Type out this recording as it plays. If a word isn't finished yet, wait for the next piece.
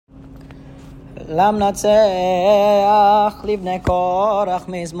למנצח לבני קורח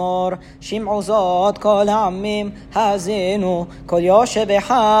מזמור, שמעו זאת כל העמים, האזינו כל יושב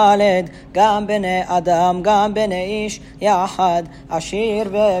וחלד, גם בני אדם גם בני איש יחד, עשיר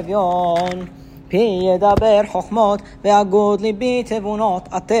ואביון. פי ידבר חוכמות ואגוד ליבי תבונות,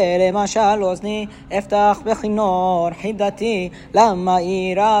 עטה למשל אוזני אפתח בכינור חידתי, למה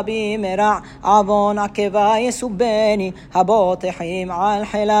אירע בי מרע עוון עקבה יסובני, הבוטחים על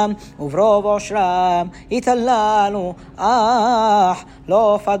חילם וברוב עושרם יתהללו,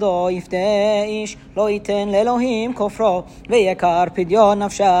 לא פדו יפתה איש, לא ייתן לאלוהים כופרו, ויקר פדיון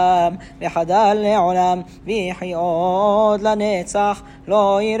נפשם וחדל לעולם, ויחי עוד לנצח,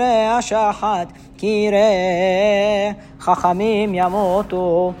 לא יראה השחת כי יראה. חכמים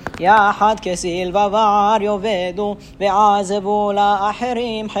ימותו יחד כסיל ובער יאבדו, ועזבו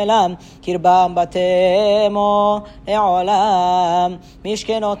לאחרים חילם, קרבם בתמו לעולם,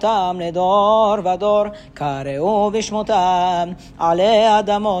 משכנותם לדור ודור, קראו בשמותם עלי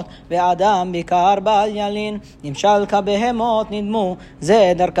אדמות, ואדם ביקר בל ילין, נמשל כבהמות נדמו,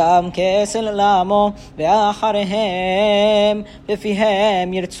 זה דרכם כסל למו, ואחריהם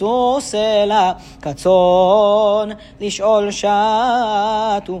בפיהם ירצו סלע, כצאן לשאול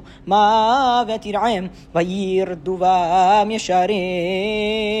שטו, מוות ירעם וירדו בם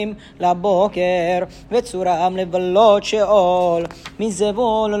ישרים לבוקר, וצורם לבלות שאול,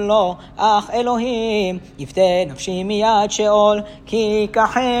 מזבול לא אך אלוהים יפתה נפשי מיד שאול, כי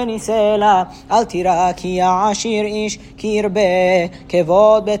כחני סלע, אל תירא כי יעשיר איש, כי ירבה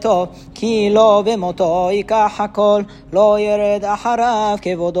כבוד ביתו, כי לא במותו ייקח הכל, לא ירד אחריו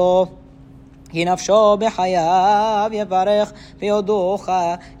כבודו, כי נפשו בחייו יברך ויודוך,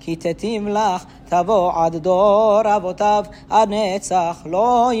 כי תתים לך תבוא עד דור אבותיו, עד נצח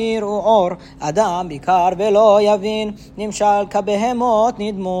לא יראו אור, אדם ביקר ולא יבין, נמשל כבהמות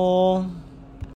נדמו.